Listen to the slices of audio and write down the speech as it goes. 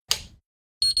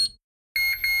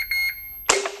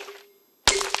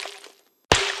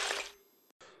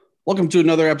Welcome to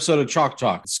another episode of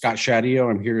ChalkTalk. Scott Shadio.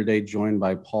 I'm here today joined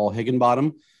by Paul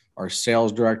Higginbottom, our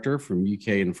sales director from UK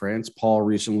and France. Paul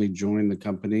recently joined the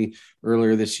company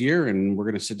earlier this year, and we're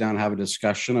going to sit down and have a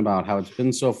discussion about how it's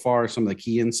been so far, some of the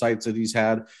key insights that he's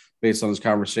had based on his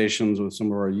conversations with some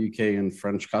of our UK and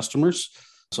French customers.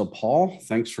 So Paul,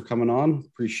 thanks for coming on.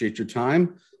 Appreciate your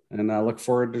time, and I look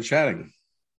forward to chatting.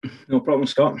 No problem,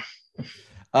 Scott.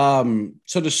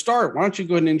 So to start, why don't you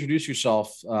go ahead and introduce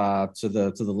yourself to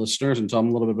the listeners and tell them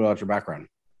a little bit about your background?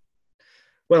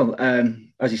 Well,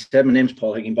 as you said, my name's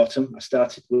Paul Higginbottom. I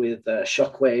started with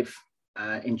Shockwave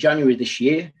in January this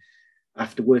year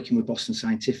after working with Boston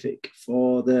Scientific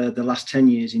for the last 10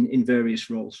 years in various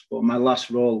roles. But my last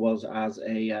role was as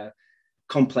a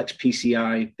complex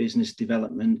PCI business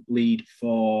development lead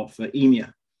for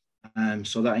EMEA.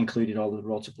 So that included all of the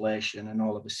rotablation and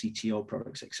all of the CTO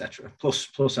products, etc.,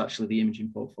 plus actually the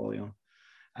imaging portfolio.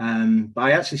 But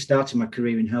I actually started my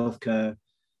career in healthcare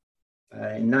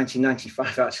in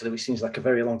 1995, actually, which seems like a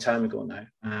very long time ago now.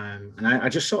 And I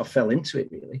just sort of fell into it,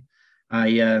 really.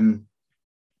 I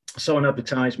saw an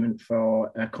advertisement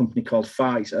for a company called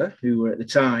Pfizer, who were at the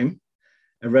time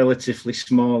a relatively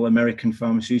small American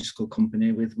pharmaceutical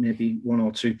company with maybe one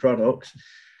or two products.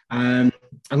 And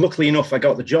luckily enough, I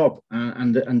got the job.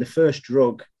 And the first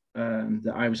drug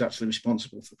that I was actually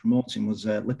responsible for promoting was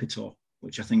Lipitor,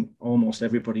 which I think almost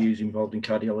everybody who's involved in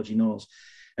cardiology knows.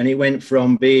 And it went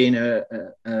from being a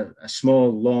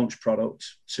small launch product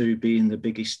to being the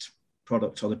biggest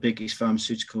product or the biggest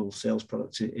pharmaceutical sales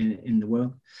product in the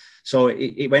world. So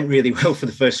it went really well for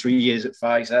the first 3 years at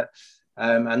Pfizer.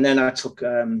 And then I took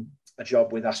a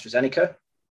job with AstraZeneca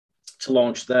to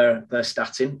launch their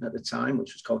statin at the time,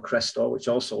 which was called Crestor, which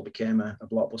also became a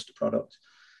blockbuster product.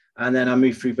 And then I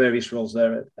moved through various roles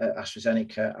there at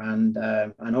AstraZeneca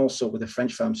and also with a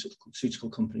French pharmaceutical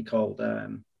company called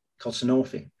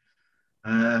Sanofi.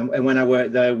 And when I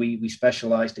worked there, we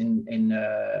specialized in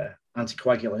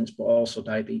anticoagulants, but also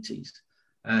diabetes.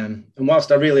 And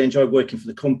whilst I really enjoyed working for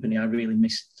the company, I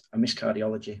missed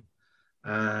cardiology.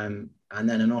 And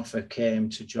then an offer came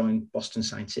to join Boston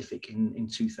Scientific in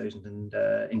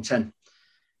 2010.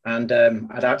 And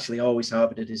I'd actually always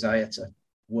harbored a desire to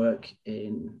work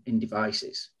in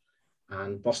devices.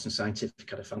 And Boston Scientific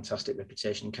had a fantastic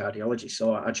reputation in cardiology.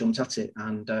 So I jumped at it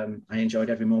and I enjoyed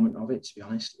every moment of it, to be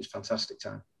honest. It was a fantastic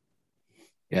time.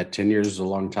 Yeah, 10 years is a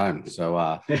long time. So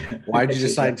why did you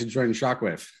decide to join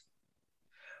Shockwave?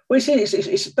 Well,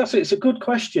 it's a good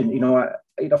question.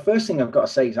 First thing I've got to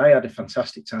say is I had a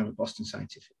fantastic time at Boston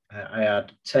Scientific. I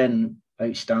had 10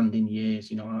 outstanding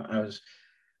years. I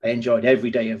enjoyed every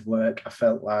day of work. I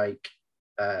felt like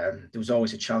there was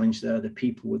always a challenge there. The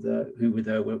people who were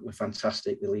there were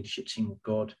fantastic. The leadership team were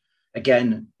good.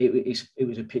 Again, it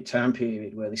was a time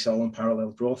period where they saw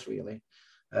unparalleled growth, really,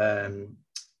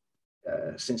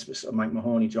 since Mike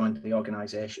Mahoney joined the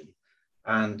organization.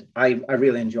 And I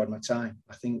really enjoyed my time.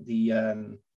 I think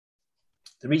the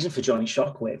reason for joining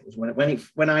Shockwave was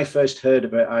when I first heard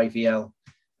about IVL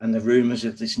and the rumors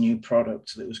of this new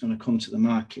product that was going to come to the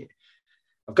market.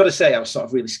 I've got to say I was sort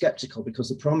of really skeptical because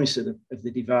the promise of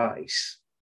the device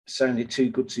sounded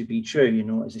too good to be true. It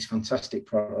was this fantastic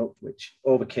product which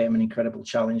overcame an incredible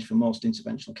challenge for most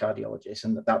interventional cardiologists,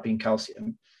 and that being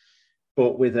calcium,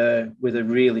 but with a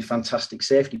really fantastic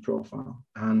safety profile.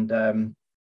 And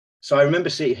so I remember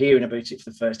hearing about it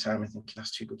for the first time and thinking, that's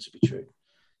too good to be true.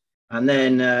 And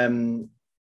then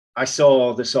I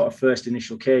saw the sort of first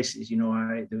initial cases.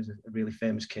 There was a really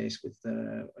famous case with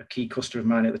a key customer of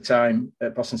mine at the time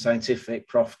at Boston Scientific,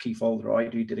 Prof. Keith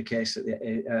Oldroyd, who did a case at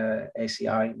the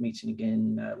ACI meeting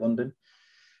in London.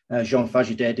 Jean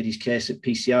Fajudet did his case at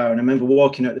PCR. And I remember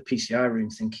walking out the PCI room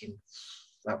thinking,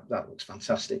 that looks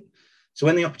fantastic. So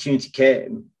when the opportunity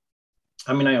came,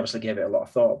 I obviously gave it a lot of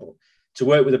thought, but to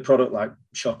work with a product like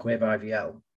Shockwave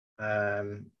IVL,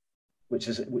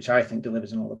 which I think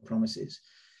delivers on all the promises,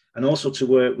 and also to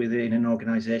work within an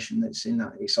organisation that's in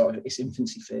its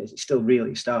infancy phase, it's still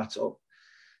really a startup.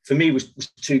 For me, was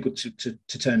too good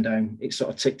to turn down. It sort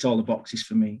of ticked all the boxes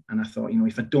for me, and I thought,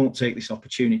 if I don't take this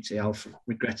opportunity, I'll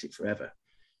regret it forever.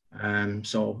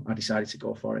 So I decided to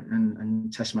go for it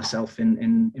and test myself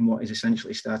in what is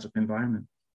essentially a startup environment.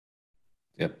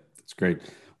 Yep, that's great.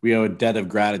 We owe a debt of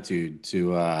gratitude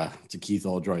to Keith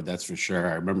Oldroyd, that's for sure.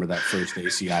 I remember that first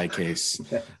ACI case,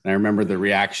 and I remember the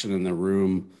reaction in the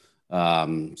room.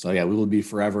 So yeah, we will be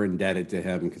forever indebted to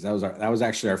him because that was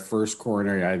actually our first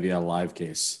coronary IVL live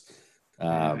case.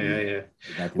 Yeah.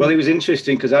 Well, it was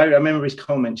interesting because I remember his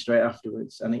comment straight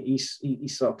afterwards, and he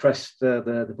sort of pressed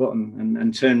the button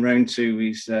and turned round to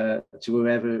his to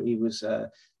whoever he was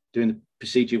doing the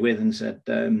procedure with and said,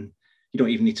 you don't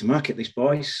even need to market this,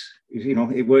 boys. You know,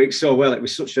 it worked so well. It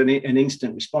was such an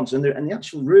instant response. And the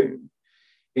actual room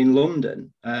in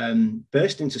London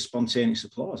burst into spontaneous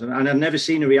applause. And I've never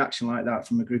seen a reaction like that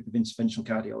from a group of interventional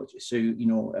cardiologists who, you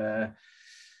know,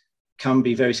 can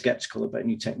be very skeptical about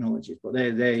new technologies, but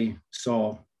they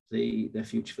saw the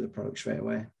future for the product straight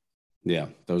away. Yeah,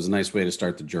 that was a nice way to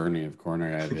start the journey of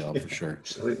coronary IVL for sure.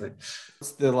 Absolutely.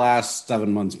 What's the last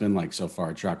 7 months been like so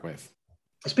far at Shockwave?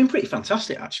 It's been pretty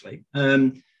fantastic, actually.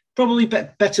 Probably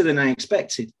better than I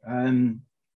expected. And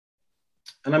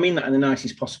I mean that in the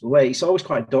nicest possible way. It's always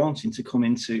quite daunting to come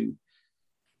into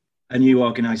a new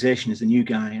organization as a new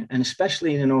guy, and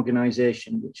especially in an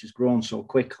organization which has grown so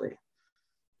quickly,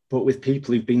 but with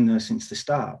people who've been there since the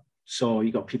start. So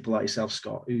you got people like yourself,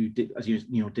 Scott, who did, as you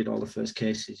know, did all the first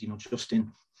cases. You know,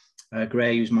 Justin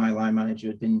Gray, who's my line manager,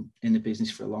 had been in the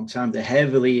business for a long time. They're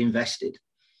heavily invested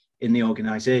in the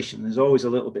organization. There's always a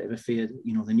little bit of a fear that,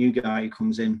 you know, the new guy who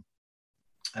comes in,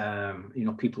 you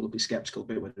know, people will be skeptical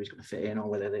about whether he's going to fit in or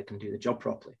whether they can do the job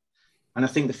properly. And I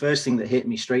think the first thing that hit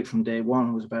me straight from day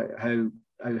one was about how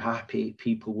happy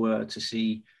people were to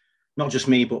see not just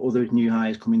me, but other new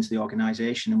hires come into the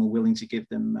organization and were willing to give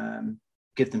them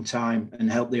time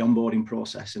and help the onboarding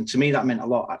process. And to me, that meant a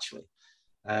lot, actually.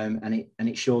 And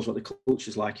it shows what the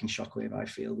culture's like in Shockwave, I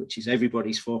feel, which is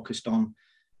everybody's focused on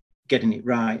getting it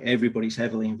right. Everybody's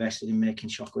heavily invested in making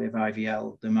Shockwave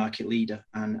IVL the market leader.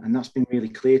 And that's been really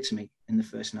clear to me in the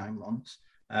first 9 months.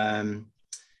 And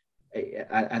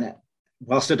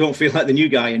whilst I don't feel like the new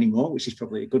guy anymore, which is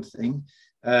probably a good thing,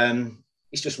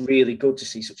 it's just really good to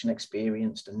see such an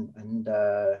experienced and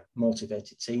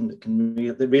motivated team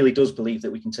that really does believe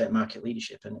that we can take market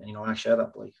leadership. And you know, I share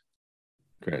that belief.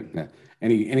 Great. Yeah.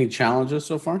 Any challenges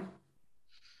so far?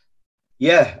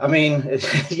 Yeah, I mean,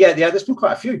 yeah, there's been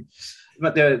quite a few.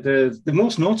 But the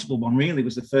most notable one really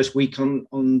was the first week on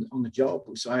the job.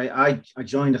 So I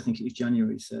joined, I think it was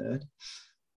January 3rd.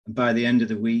 And by the end of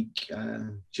the week,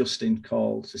 Justin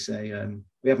called to say,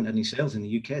 we haven't had any sales in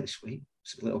the UK this week.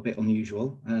 It's a little bit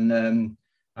unusual. And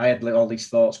I had all these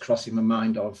thoughts crossing my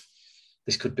mind of,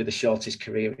 this could be the shortest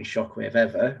career in Shockwave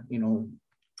ever. You know,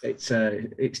 it's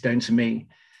down to me.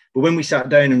 But when we sat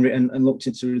down and looked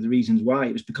into the reasons why,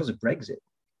 it was because of Brexit.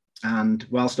 And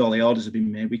whilst all the orders had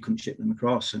been made, we couldn't ship them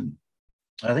across. And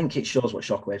I think it shows what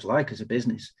Shockwave's like as a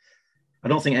business. I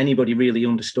don't think anybody really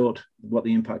understood what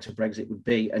the impact of Brexit would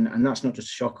be. And that's not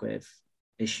just a Shockwave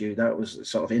issue. That was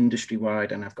sort of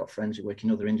industry-wide. And I've got friends who work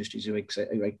in other industries who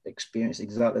experience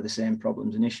exactly the same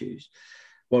problems and issues.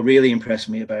 What really impressed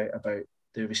me about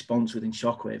the response within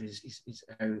Shockwave is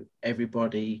how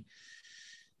everybody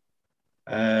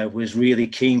was really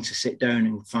keen to sit down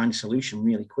and find a solution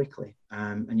really quickly.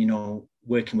 And, you know,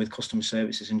 working with customer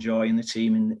services and Joy and the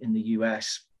team in the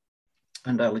US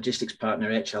and our logistics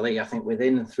partner, HLE, I think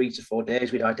within 3 to 4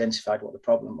 days, we'd identified what the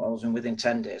problem was. And within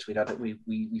 10 days,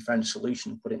 we found a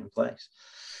solution and put it in place.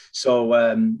 So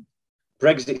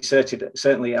Brexit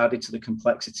certainly added to the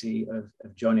complexity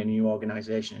of joining a new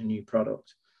organization, a new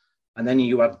product. And then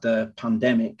you add the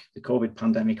pandemic, the COVID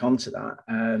pandemic onto that.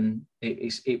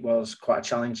 It was quite a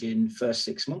challenging first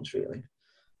 6 months, really.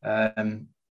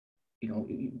 You know,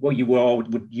 what you all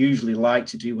would usually like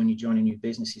to do when you join a new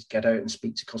business is get out and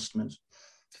speak to customers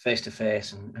face to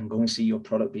face and go and see your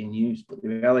product being used. But the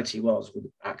reality was, with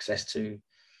access to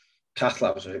cath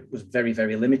labs, it was very,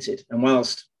 very limited. And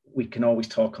whilst we can always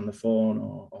talk on the phone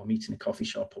or meet in a coffee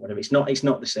shop or whatever, it's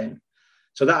not the same.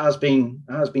 So that has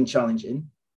been challenging.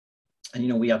 And, you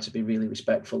know, we had to be really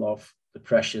respectful of the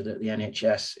pressure that the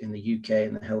NHS in the UK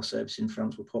and the health service in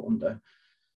France were put under.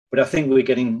 But I think we're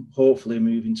hopefully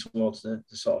moving towards the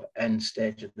sort of end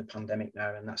stage of the pandemic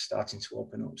now, and that's starting to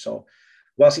open up. So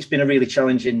whilst it's been a really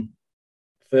challenging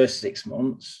first 6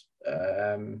 months,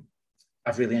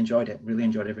 I've really enjoyed it, really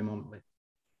enjoyed every moment of it.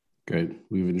 Great.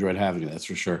 We've enjoyed having you, that's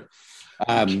for sure.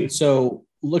 So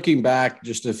looking back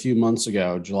just a few months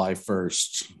ago, July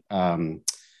 1st,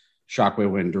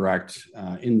 Shockwave went direct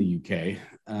in the UK.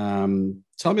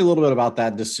 Tell me a little bit about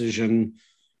that decision,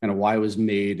 kind of why it was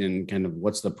made and kind of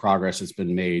what's the progress that's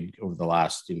been made over the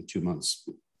last 2 months.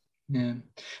 Yeah,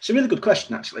 it's a really good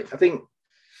question, actually. I think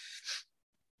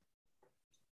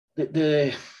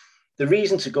the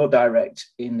reason to go direct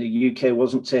in the UK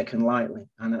wasn't taken lightly.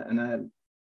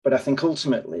 But I think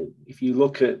ultimately, if you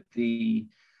look at the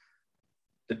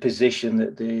position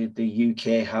that the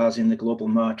UK has in the global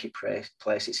marketplace,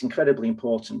 it's incredibly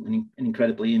important and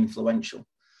incredibly influential.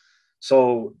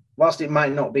 So whilst it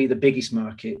might not be the biggest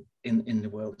market in the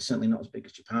world, it's certainly not as big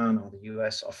as Japan or the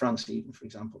US or France even, for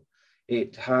example,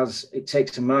 it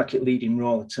takes a market leading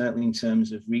role, certainly in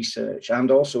terms of research and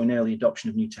also in early adoption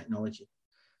of new technology.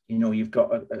 you've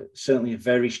got certainly a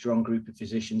very strong group of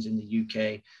physicians in the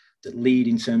UK that lead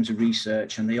in terms of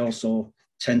research, and they also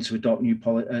tend to adopt new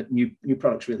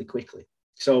products really quickly.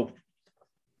 So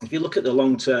if you look at the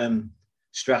long-term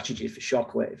strategy for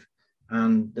Shockwave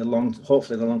and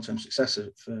hopefully the long-term success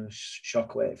for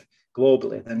Shockwave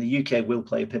globally, then the UK will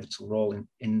play a pivotal role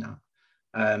in that.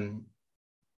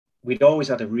 We'd always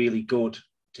had a really good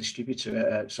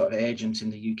distributor sort of agent in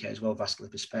the UK as well, Vascular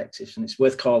Perspectives, and it's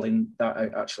worth calling that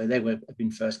out. Actually, have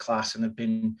been first class and have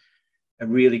been a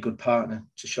really good partner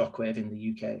to Shockwave in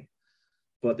the UK.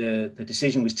 But the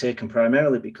decision was taken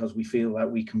primarily because we feel that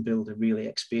we can build a really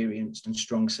experienced and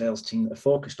strong sales team that are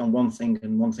focused on one thing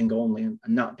and one thing only,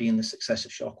 and that being the success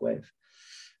of Shockwave.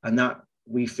 And that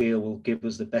we feel will give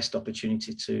us the best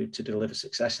opportunity to deliver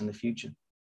success in the future.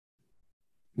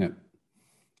 Yeah,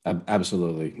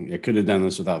 absolutely. It could have done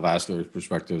this without Vascular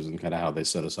Perspectives and kind of how they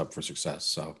set us up for success.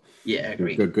 So yeah,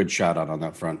 agree. Good shout out on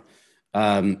that front.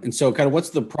 And so kind of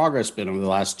what's the progress been over the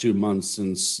last 2 months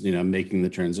since, making the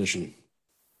transition?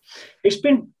 It's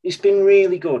been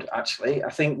really good, actually. I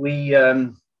think we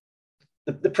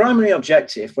the primary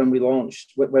objective when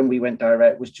we went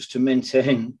direct was just to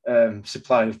maintain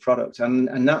supply of product,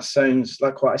 and that sounds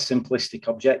like quite a simplistic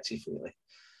objective, really,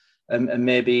 and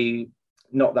maybe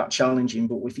not that challenging.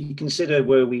 But if you consider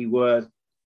where we were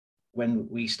when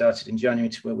we started in January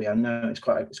to where we are now, it's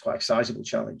quite a sizable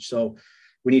challenge. So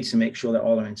we need to make sure that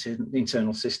all our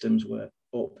internal systems were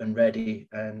up and ready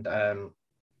and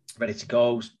ready to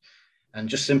go. And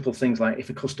just simple things like if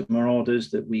a customer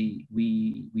orders, that we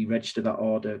register that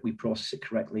order, we process it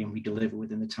correctly, and we deliver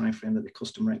within the time frame that the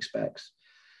customer expects.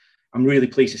 I'm really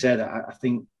pleased to say that I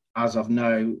think as of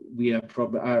now, we are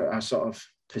probably our sort of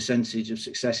percentage of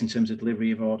success in terms of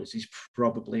delivery of orders is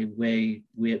probably way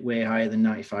higher than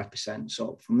 95%.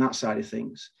 So from that side of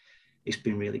things, it's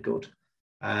been really good.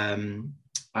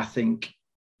 I think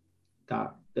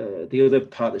that the other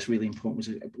part that's really important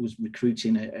was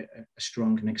recruiting a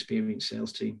strong and experienced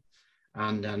sales team,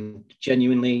 and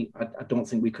genuinely, I don't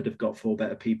think we could have got 4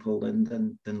 better people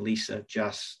than Lisa,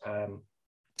 Jas,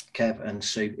 Kev, and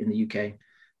Sue in the UK.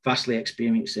 Vastly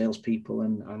experienced salespeople,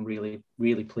 and I'm really,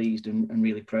 really pleased and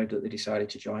really proud that they decided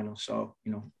to join us. So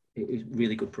it is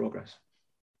really good progress.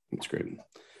 That's great.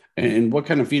 And what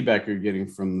kind of feedback are you getting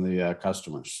from the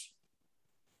customers?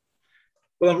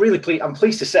 Well, I'm really pleased. I'm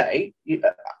pleased to say,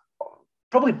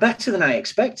 probably better than I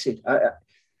expected. I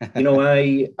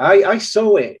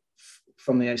saw it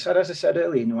from the outside, as I said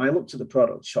earlier. I looked at the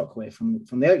product Shockwave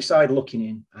from the outside looking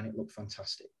in, and it looked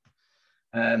fantastic.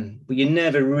 But you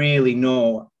never really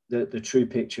know the true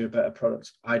picture about a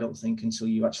product, I don't think, until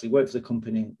you actually work for the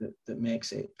company that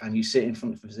makes it, and you sit in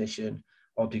front of a physician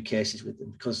or do cases with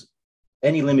them, because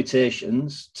any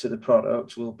limitations to the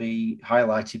product will be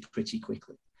highlighted pretty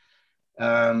quickly.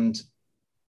 And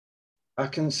I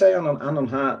can say on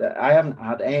heart that I haven't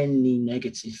had any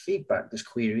negative feedback. There's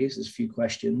queries, there's a few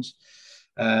questions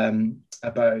about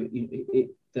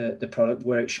the product,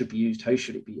 where it should be used, how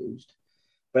should it be used.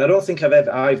 But I don't think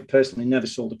I've personally never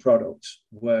sold a product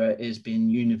where it has been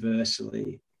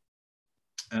universally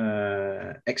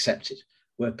accepted,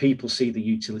 where people see the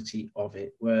utility of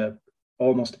it, where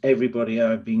almost everybody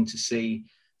I've been to see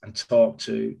and talk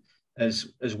to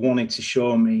has wanted to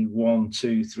show me 1,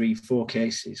 2, 3, 4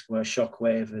 cases where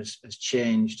Shockwave has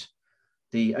changed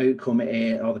the outcome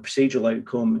or the procedural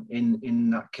outcome in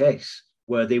that case,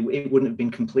 where it wouldn't have been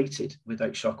completed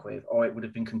without Shockwave, or it would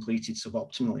have been completed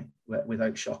suboptimally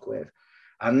without Shockwave.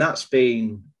 And that's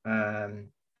been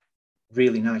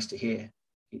really nice to hear.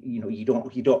 You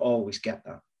don't always get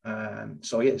that.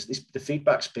 So yes, the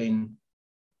feedback's been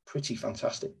pretty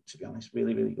fantastic, to be honest.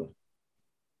 Really, really good.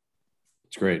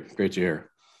 It's great to hear.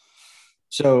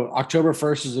 So October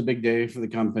 1st is a big day for the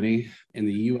company. In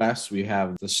the US, we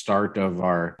have the start of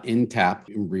our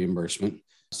NTAP reimbursement.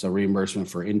 So reimbursement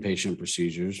for inpatient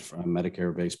procedures, from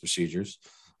Medicare-based procedures.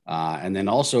 And then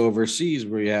also overseas,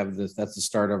 we have that's the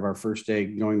start of our first day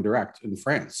going direct in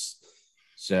France.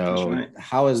 So right.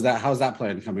 How's that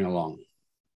plan coming along?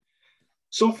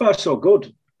 So far, so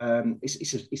good.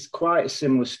 It's quite a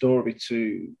similar story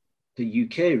to the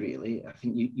UK, really. I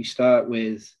think you start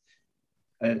with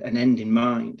an end in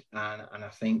mind, and I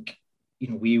think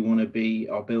we want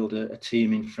to build a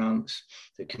team in France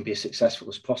that can be as successful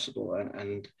as possible.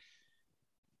 And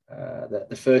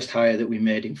the first hire that we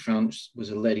made in France was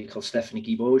a lady called Stephanie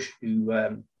Guibauge,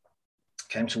 who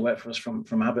came to work for us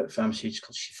from Abbott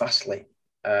Pharmaceuticals.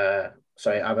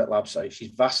 Abbott Labs.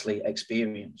 She's vastly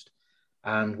experienced,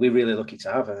 and we're really lucky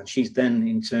to have her. And she's then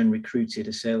in turn recruited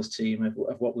a sales team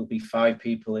of what will be 5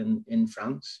 people in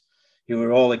France, who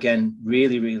are all, again,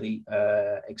 really, really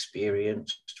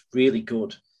experienced, really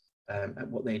good at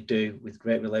what they do, with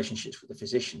great relationships with the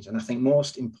physicians. And I think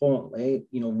most importantly,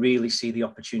 really see the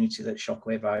opportunity that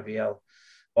Shockwave IVL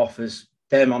offers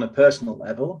them on a personal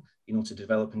level, to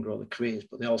develop and grow their careers,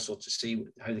 but they also to see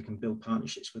how they can build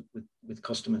partnerships with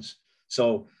customers.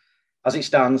 So as it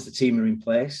stands, the team are in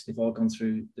place. They've all gone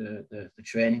through the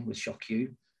training with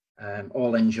ShockU,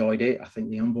 all enjoyed it. I think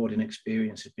the onboarding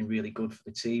experience has been really good for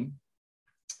the team.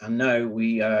 And now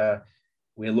we're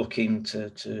looking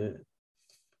to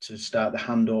start the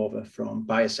handover from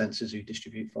biosensors who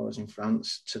distribute for us in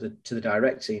France to the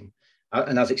direct team.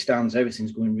 And as it stands,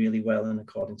 everything's going really well and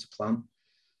according to plan.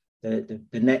 The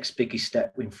next biggest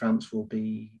step in France will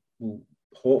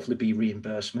hopefully be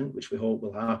reimbursement, which we hope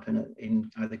will happen in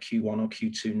either Q1 or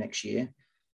Q2 next year.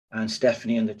 And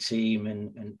Stephanie and the team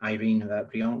and Irene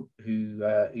Briand, who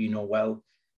you know well,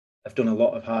 have done a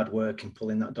lot of hard work in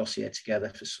pulling that dossier together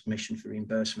for submission for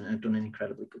reimbursement, and have done an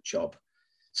incredibly good job.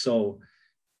 So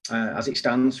as it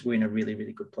stands, we're in a really,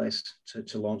 really good place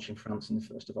to launch in France on the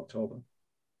 1st of October.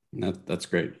 That's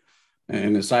great.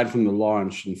 And aside from the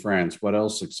launch in France, what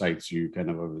else excites you kind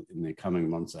of in the coming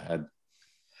months ahead?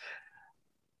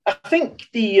 I think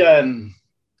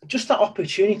just that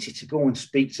opportunity to go and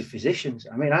speak to physicians.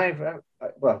 I mean,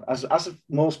 as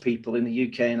most people in the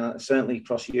UK and certainly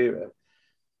across Europe,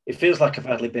 it feels like I've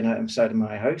hardly been outside of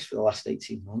my house for the last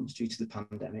 18 months due to the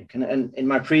pandemic. And in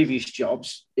my previous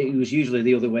jobs, it was usually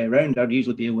the other way around. I'd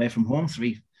usually be away from home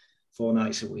 3-4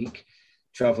 nights a week,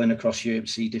 traveling across Europe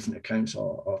to see different accounts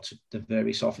or to the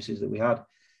various offices that we had.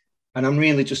 And I'm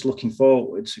really just looking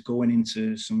forward to going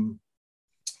into some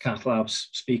cath labs,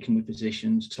 speaking with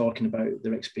physicians, talking about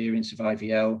their experience of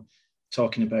IVL,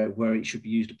 talking about where it should be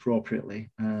used appropriately,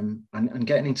 and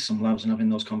getting into some labs and having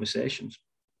those conversations.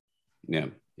 Yeah,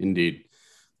 indeed.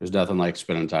 There's nothing like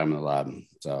spending time in the lab.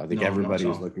 So I think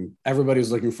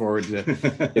everybody's looking forward to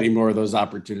getting more of those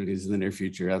opportunities in the near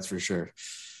future. That's for sure.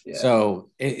 Yeah.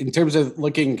 So in terms of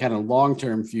looking kind of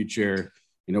long-term future,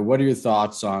 what are your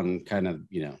thoughts on kind of,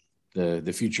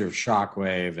 the future of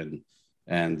Shockwave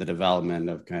and the development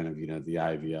of kind of, the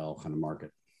IVL kind of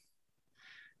market?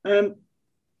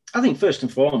 I think first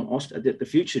and foremost, the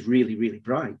future is really, really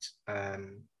bright.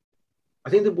 I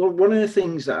think that one of the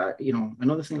things that,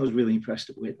 another thing I was really impressed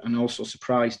with and also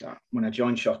surprised at when I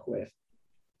joined Shockwave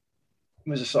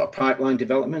was a sort of pipeline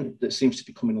development that seems to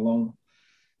be coming along.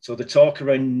 So the talk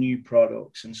around new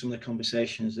products and some of the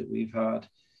conversations that we've had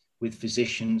with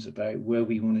physicians about where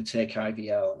we want to take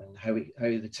IVL and how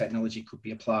the technology could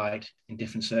be applied in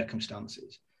different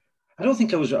circumstances. I don't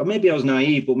think maybe I was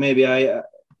naive, but maybe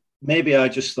I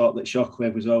just thought that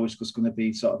Shockwave was always just going to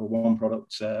be sort of a one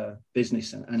product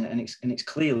business, and it's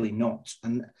clearly not.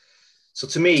 And so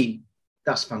to me,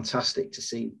 that's fantastic to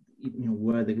see,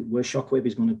 where Shockwave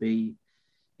is going to be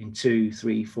in 2,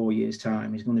 3, 4 years'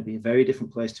 time is going to be a very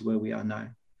different place to where we are now.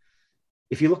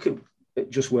 If you look at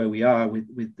just where we are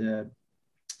with the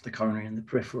coronary and the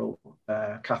peripheral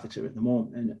catheter at the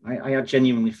moment, and I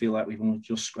genuinely feel like we've only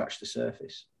just scratched the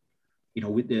surface.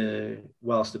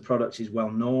 Whilst the product is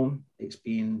well known, it's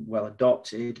been well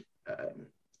adopted,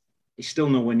 it's still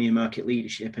nowhere near market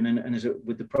leadership.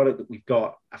 With the product that we've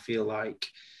got, I feel like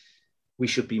we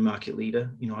should be market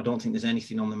leader. I don't think there's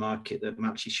anything on the market that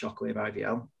matches Shockwave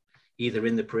IVL, either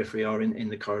in the periphery or in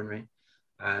the coronary.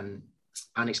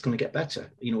 And it's going to get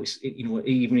better.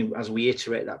 Even as we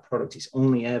iterate that product, it's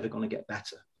only ever going to get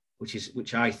better,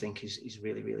 which I think is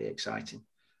really, really exciting.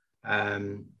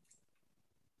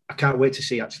 I can't wait to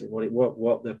see actually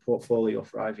what the portfolio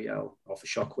for IVL or for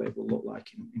Shockwave will look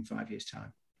like in 5 years'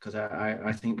 time, because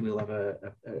I think we'll have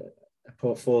a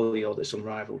portfolio that's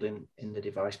unrivaled in the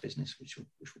device business, which will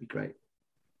be great.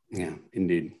 Yeah,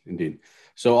 indeed.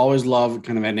 So always love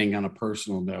kind of ending on a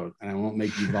personal note, and I won't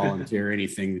make you volunteer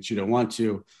anything that you don't want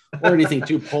to, or anything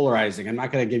too polarizing. I'm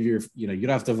not going to give you you don't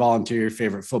have to volunteer your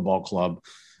favorite football club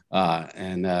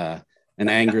and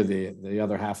anger the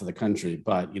other half of the country.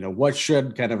 But, what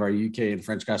should kind of our UK and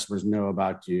French customers know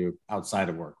about you outside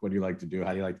of work? What do you like to do?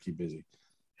 How do you like to keep busy?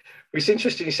 It's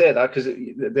interesting you say that, because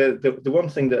the one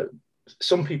thing that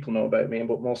some people know about me,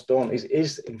 but most don't,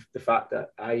 is the fact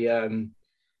that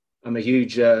I'm a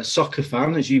huge soccer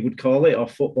fan, as you would call it, or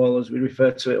football, as we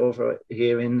refer to it over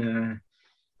here in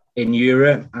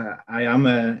Europe. I am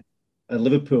a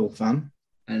Liverpool fan,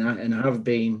 and I have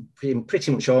been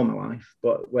pretty much all my life.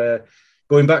 But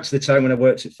going back to the time when I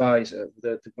worked at Pfizer,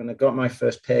 when I got my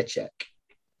first paycheck,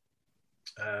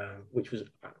 which was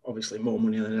obviously more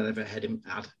money than I ever had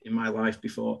in my life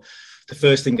before, the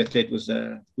first thing I did was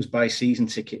buy a season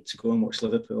ticket to go and watch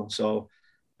Liverpool. So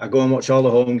I go and watch all the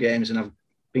home games, and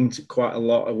been to quite a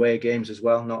lot of away games as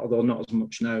well, although not as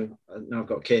much now. Now I've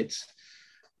got kids.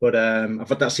 But I've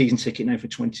had that season ticket now for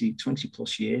 20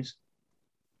 plus years.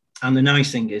 And the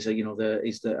nice thing is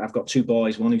that, I've got two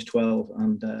boys, one who's 12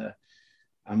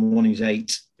 and one who's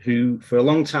 8, who for a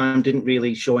long time didn't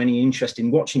really show any interest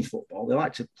in watching football. They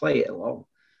like to play it a lot,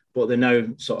 but they're now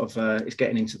sort of, it's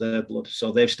getting into their blood.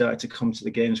 So they've started to come to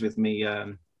the games with me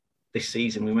this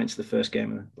season. We went to the first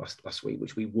game last week,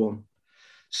 which we won.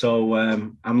 So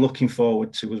I'm looking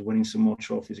forward to us winning some more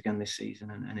trophies again this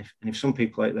season. And if some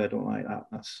people out there don't like that,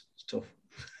 that's tough.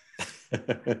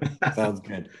 Sounds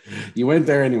good. You went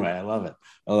there anyway. I love it.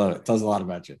 It tells a lot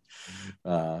about you.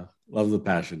 Love the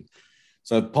passion.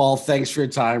 So Paul, thanks for your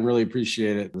time. Really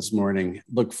appreciate it this morning.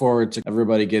 Look forward to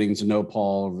everybody getting to know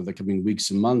Paul over the coming weeks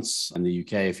and months. In the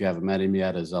UK, if you haven't met him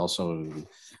yet, is also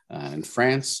in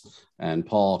France. And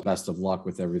Paul, best of luck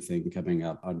with everything coming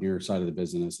up on your side of the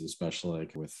business, especially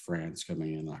with France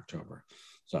coming in October.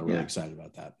 So I'm really excited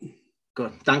about that.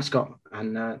 Good. Thanks, Scott.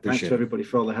 And thanks to everybody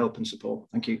for all the help and support.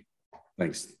 Thank you.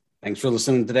 Thanks for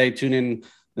listening today. Tune in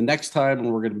the next time,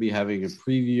 and we're going to be having a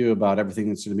preview about everything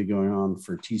that's going to be going on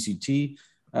for TCT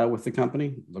with the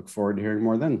company. Look forward to hearing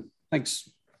more then. Thanks.